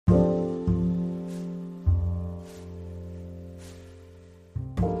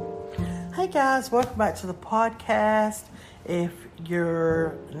guys, welcome back to the podcast. If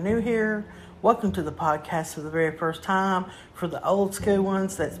you're new here, welcome to the podcast for the very first time. For the old school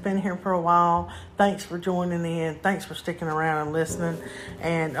ones that's been here for a while, thanks for joining in. Thanks for sticking around and listening.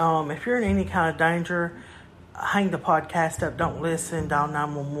 And if you're in any kind of danger, hang the podcast up. Don't listen. Dial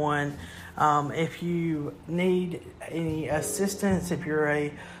 911. If you need any assistance, if you're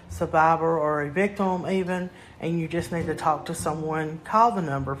a survivor or a victim even, and you just need to talk to someone, call the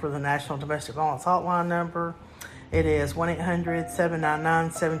number for the National Domestic Violence Hotline number. It is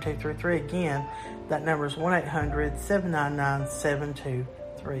 1-800-799-7233. Again, that number is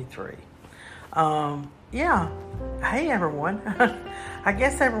 1-800-799-7233. Hey everyone. I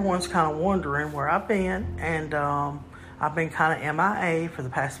guess everyone's kind of wondering where I've been, and I've been kind of MIA for the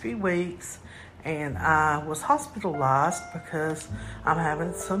past few weeks, and I was hospitalized because I'm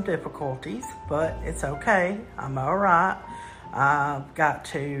having some difficulties, but it's okay. I'm all right. I've got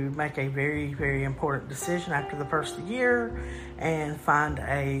to make a very, very important decision after the first of the year and find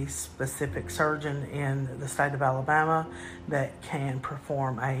a specific surgeon in the state of Alabama that can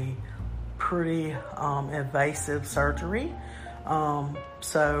perform a pretty invasive surgery.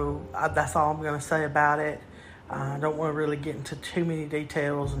 So that's all I'm going to say about it. I don't want to really get into too many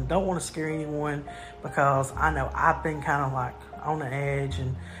details and don't want to scare anyone, because I know I've been kind of like on the edge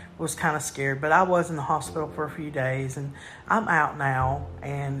and was kind of scared, but I was in the hospital for a few days and I'm out now.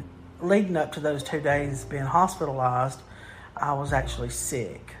 And leading up to those 2 days being hospitalized, I was actually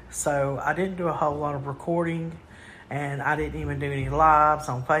sick. So I didn't do a whole lot of recording, and I didn't even do any lives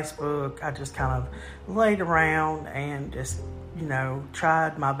on Facebook. I just kind of laid around and just,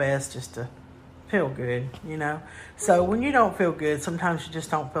 tried my best just to feel good, So when you don't feel good, sometimes you just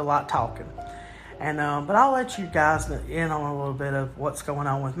don't feel like talking. And but I'll let you guys in on a little bit of what's going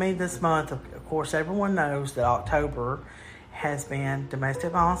on with me this month. Of course, everyone knows that October has been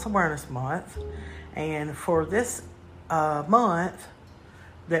Domestic Violence Awareness Month. And for this month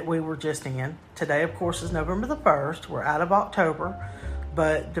that we were just in, today, of course, is November the 1st. We're out of October.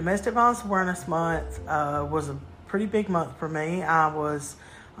 But Domestic Violence Awareness Month was a pretty big month for me. I was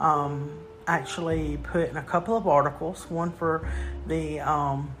actually put in a couple of articles, one for the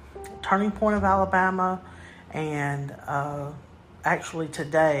Turning Point of Alabama, and actually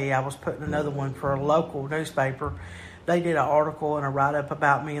today I was putting another one for a local newspaper. They did an article and a write-up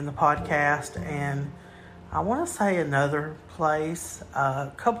about me in the podcast, and I want to say another place,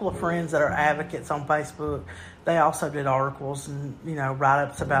 a couple of friends that are advocates on Facebook, they also did articles and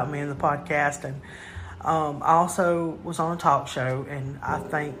write-ups about me in the podcast. And I also was on a talk show, and I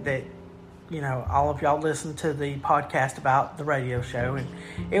think that all of y'all listened to the podcast about the radio show, and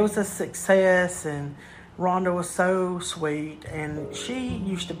it was a success, and Rhonda was so sweet, and she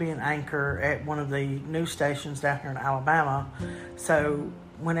used to be an anchor at one of the news stations down here in Alabama. So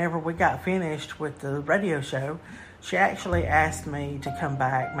whenever we got finished with the radio show, she actually asked me to come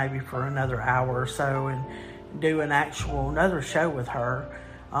back maybe for another hour or so and do another show with her,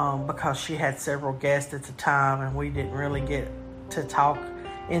 because she had several guests at the time, and we didn't really get to talk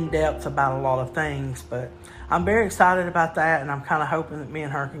in depth about a lot of things. But I'm very excited about that, and I'm kind of hoping that me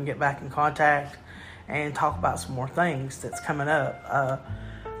and her can get back in contact and talk about some more things that's coming up,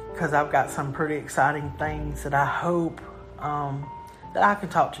 because I've got some pretty exciting things that I hope that I can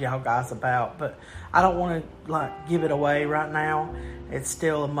talk to y'all guys about. But I don't want to give it away right now. It's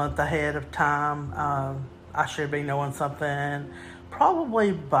still a month ahead of time. I should be knowing something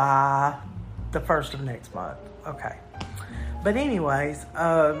probably by the 1st of next month. Okay. But anyways,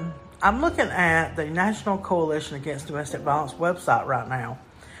 I'm looking at the National Coalition Against Domestic Violence website right now.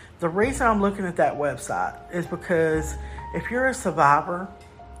 The reason I'm looking at that website is because if you're a survivor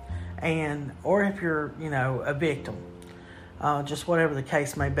or if you're, a victim, just whatever the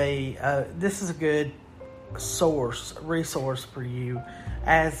case may be, this is a good resource for you,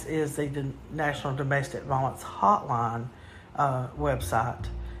 as is the National Domestic Violence Hotline website.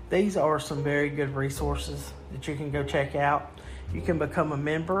 These are some very good resources that you can go check out. You can become a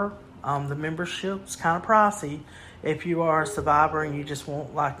member. The membership's kind of pricey. If you are a survivor and you just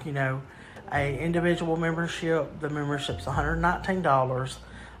want a individual membership, the membership's $119.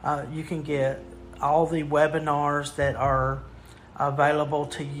 You can get all the webinars that are available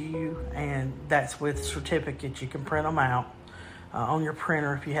to you, and that's with certificates. You can print them out on your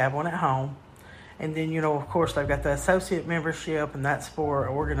printer if you have one at home. And then, of course, they've got the associate membership, and that's for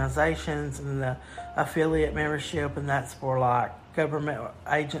organizations, and the affiliate membership, and that's for government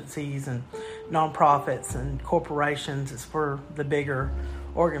agencies and nonprofits and corporations. It's for the bigger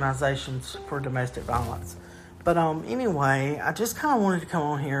organizations for domestic violence. But anyway, I just kind of wanted to come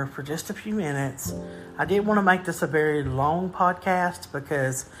on here for just a few minutes. I did want to make this a very long podcast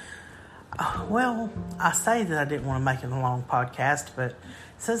because Well, I say that I didn't want to make it a long podcast, but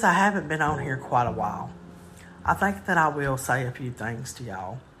since I haven't been on here quite a while, I think that I will say a few things to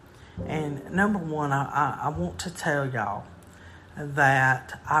y'all. And number one, I want to tell y'all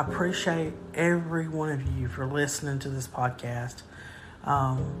that I appreciate every one of you for listening to this podcast,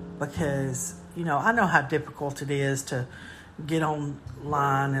 because, I know how difficult it is to get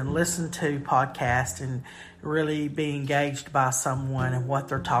online and listen to podcasts and really be engaged by someone and what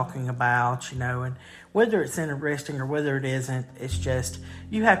they're talking about, and whether it's interesting or whether it isn't, it's just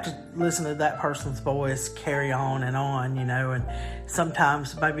you have to listen to that person's voice carry on, and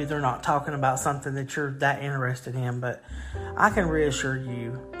sometimes maybe they're not talking about something that you're that interested in, but I can reassure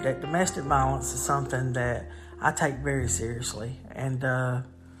you that domestic violence is something that I take very seriously, and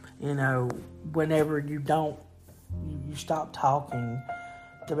whenever you stop talking,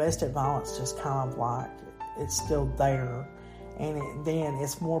 domestic violence just kind of like it's still there, and then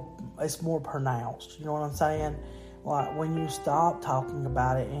it's more pronounced. You know what I'm saying? Like when you stop talking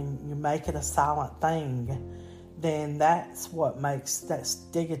about it and you make it a silent thing, then that's what makes that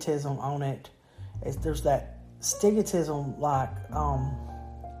stigmatism on it. There's that stigmatism, like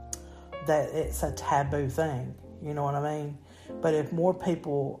that it's a taboo thing. You know what I mean? But if more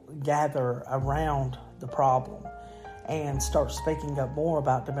people gather around the problem and start speaking up more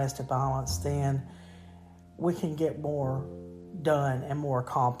about domestic violence, then we can get more done and more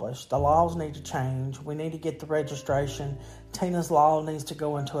accomplished. The laws need to change. We need to get the registration. Tina's Law needs to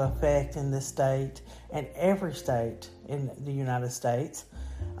go into effect in this state and every state in the United States.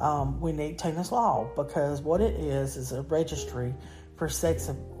 We need Tina's Law, because what it is a registry for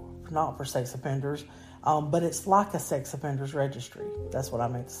not for sex offenders, but it's like a sex offenders registry. That's what I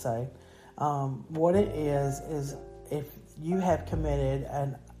meant to say. What it is if you have committed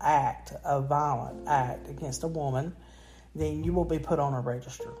a violent act against a woman, then you will be put on a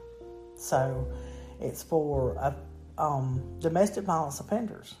register. So it's for domestic violence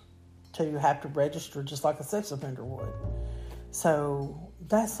offenders to have to register just like a sex offender would. So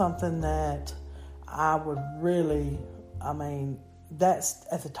that's something that I would really, that's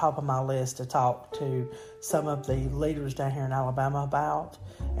at the top of my list to talk to some of the leaders down here in Alabama about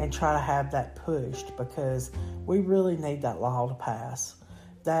and try to have that pushed, because we really need that law to pass.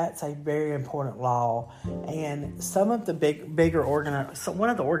 That's a very important law. And some of the one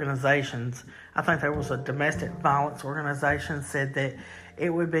of the organizations, I think there was a domestic violence organization, said that it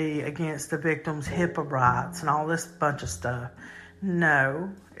would be against the victim's HIPAA rights and all this bunch of stuff.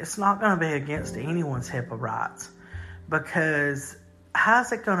 No, it's not going to be against anyone's HIPAA rights, because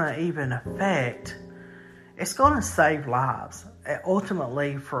how's it going to even affect? It's going to save lives.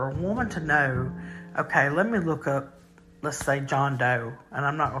 Ultimately, for a woman to know, okay, let me look up, let's say John Doe, and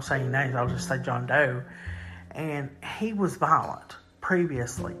I'm not going to say any names, I'll just say John Doe, and he was violent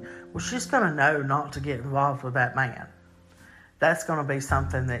previously. Well, she's going to know not to get involved with that man. That's going to be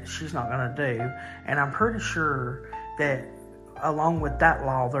something that she's not going to do, and I'm pretty sure that along with that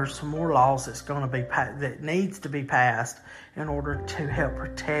law, there's some more laws that needs to be passed in order to help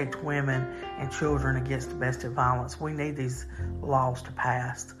protect women and children against domestic violence. We need these laws to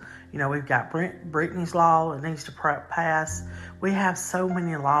pass. We've got Brittany's law that needs to pass. We have so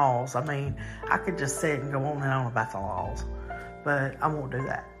many laws. I could just sit and go on and on about the laws, but I won't do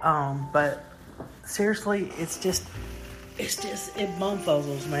that. But seriously, it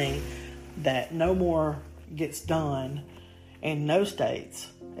bumfuzzles me that no more gets done in no states.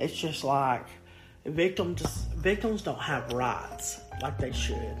 It's just like victims don't have rights like they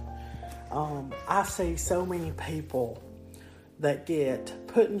should. I see so many people that get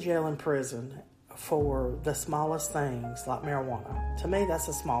put in jail and prison for the smallest things like marijuana. To me, that's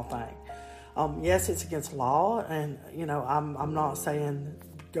a small thing. Yes, it's against law, and I'm not saying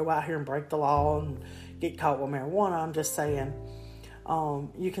go out here and break the law and get caught with marijuana. I'm just saying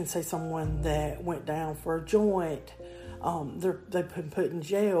you can see someone that went down for a joint. They've been put in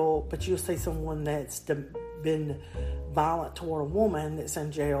jail, but you'll see someone that's been violent toward a woman that's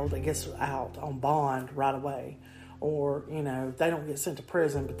in jail that gets out on bond right away. Or, they don't get sent to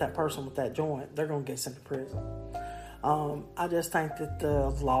prison, but that person with that joint, they're going to get sent to prison. I just think that the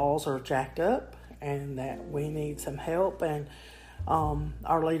laws are jacked up and that we need some help, and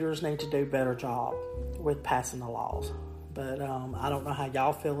our leaders need to do a better job with passing the laws. But I don't know how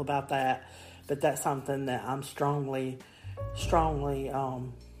y'all feel about that, but that's something that I'm strongly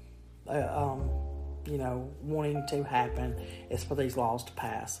wanting to happen, is for these laws to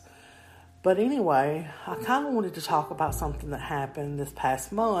pass. But anyway, I kind of wanted to talk about something that happened this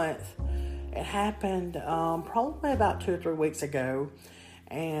past month. It happened probably about 2 or 3 weeks ago,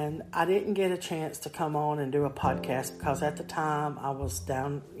 and I didn't get a chance to come on and do a podcast because at the time I was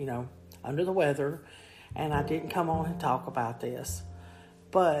down, under the weather, and I didn't come on and talk about this.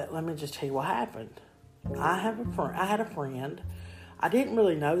 But let me just tell you what happened. I had a friend. I didn't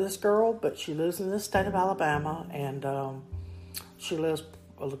really know this girl, but she lives in the state of Alabama, and she lives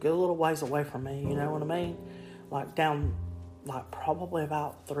a good little ways away from me. You know what I mean? Like down, like probably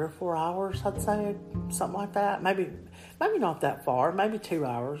about 3 or 4 hours, I'd say, something like that. Maybe not that far. Maybe 2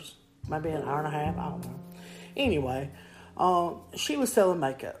 hours. Maybe an hour and a half. I don't know. Anyway, she was selling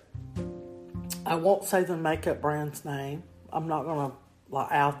makeup. I won't say the makeup brand's name. I'm not gonna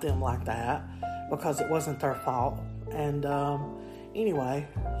out them like that because it wasn't their fault. And anyway,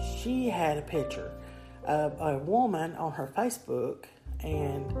 she had a picture of a woman on her Facebook,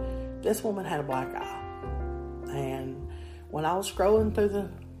 and this woman had a black eye. And when I was scrolling through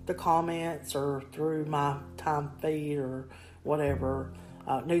the comments or through my time feed or whatever,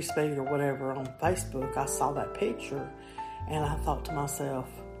 news feed or whatever on Facebook, I saw that picture, and I thought to myself,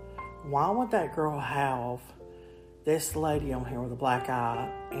 why would that girl have this lady on here with a black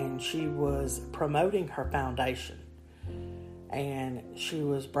eye? And she was promoting her foundation, and she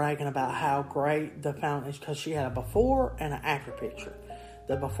was bragging about how great the foundation, because she had a before and an after picture.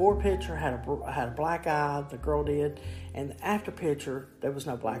 The before picture had a black eye, the girl did, and the after picture, there was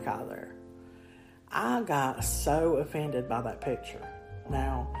no black eye there. I got so offended by that picture.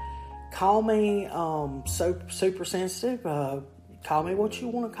 Now, call me super sensitive, call me what you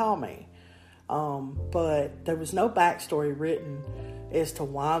want to call me. But there was no backstory written as to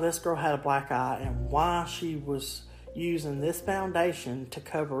why this girl had a black eye and why she was using this foundation to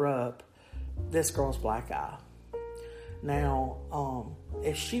cover up this girl's black eye. Now,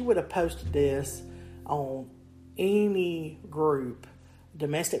 if she would have posted this on any group,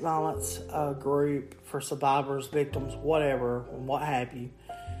 domestic violence group for survivors, victims, whatever, and what have you,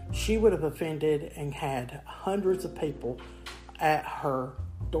 she would have offended and had hundreds of people at her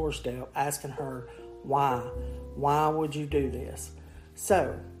doorstep asking her, why would you do this?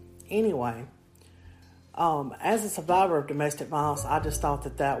 So anyway, as a survivor of domestic violence, I just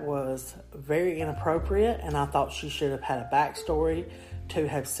thought that was very inappropriate, and I thought she should have had a backstory to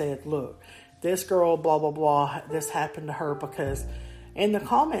have said, look, this girl, blah, blah, blah, this happened to her. Because in the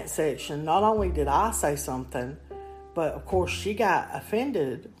comment section, not only did I say something, but of course she got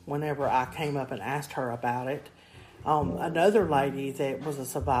offended whenever I came up and asked her about it. Another lady that was a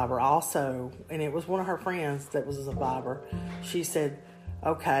survivor also, and it was one of her friends that was a survivor, she said,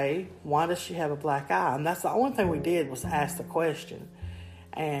 okay, why does she have a black eye? And that's the only thing we did was ask the question.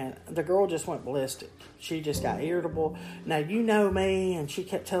 And the girl just went ballistic. She just got irritable. Now, you know me, and she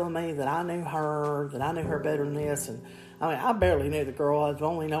kept telling me that I knew her better than this. And I mean, I barely knew the girl. I've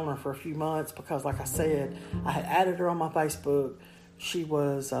only known her for a few months because, like I said, I had added her on my Facebook. She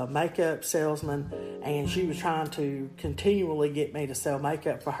was a makeup salesman, and she was trying to continually get me to sell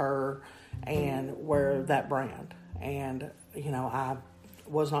makeup for her and wear that brand. And, you know, I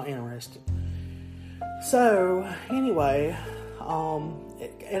was not interested. So, anyway,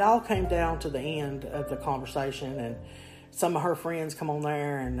 it all came down to the end of the conversation, and some of her friends come on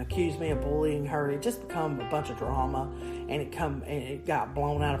there and accuse me of bullying her. It just become a bunch of drama, and it got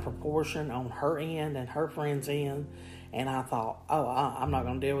blown out of proportion on her end and her friends' end. And I thought, I'm not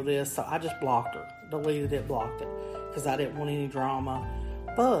going to deal with this. So I just blocked her, deleted it, blocked it, because I didn't want any drama.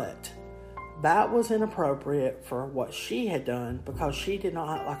 But that was inappropriate for what she had done, because she did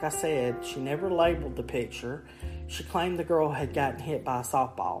not, like I said, she never labeled the picture. She claimed the girl had gotten hit by a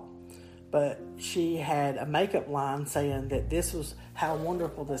softball. But she had a makeup line saying that this was how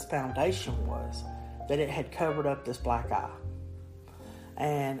wonderful this foundation was, that it had covered up this black eye.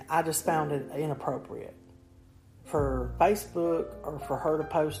 And I just found it inappropriate for Facebook or for her to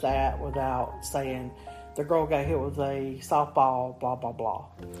post that without saying the girl got hit with a softball, blah, blah, blah.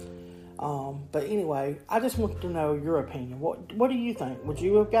 But anyway, I just want to know your opinion. What do you think? Would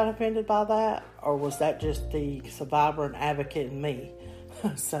you have got offended by that? Or was that just the survivor and advocate in me?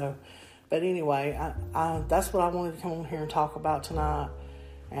 But anyway, I that's what I wanted to come on here and talk about tonight.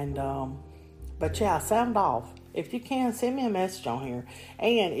 And, but yeah, sound off. If you can, send me a message on here.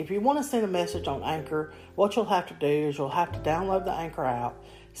 And if you want to send a message on Anchor, what you'll have to do is you'll have to download the Anchor app,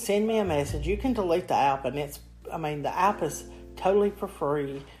 send me a message. You can delete the app, and the app is totally for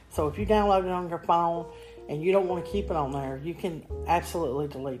free. So if you download it on your phone and you don't want to keep it on there, you can absolutely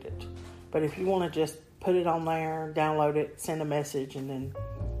delete it. But if you want to just put it on there, download it, send a message, and then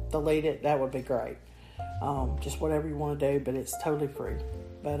delete it, that would be great. Just whatever you want to do, but it's totally free.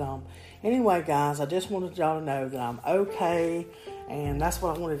 But anyway, guys, I just wanted y'all to know that I'm okay, and that's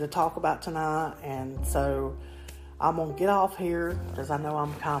what I wanted to talk about tonight. And so I'm going to get off here because I know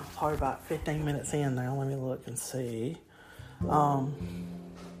I'm kind of probably about 15 minutes in now. Let me look and see.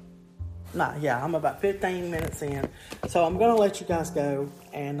 Nah, yeah, I'm about 15 minutes in. So I'm going to let you guys go.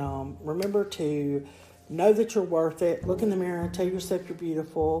 And remember to know that you're worth it. Look in the mirror, tell yourself you're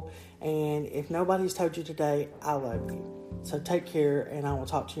beautiful. And if nobody's told you today, I love you. So take care, and I will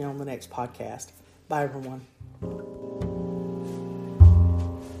talk to you on the next podcast. Bye, everyone.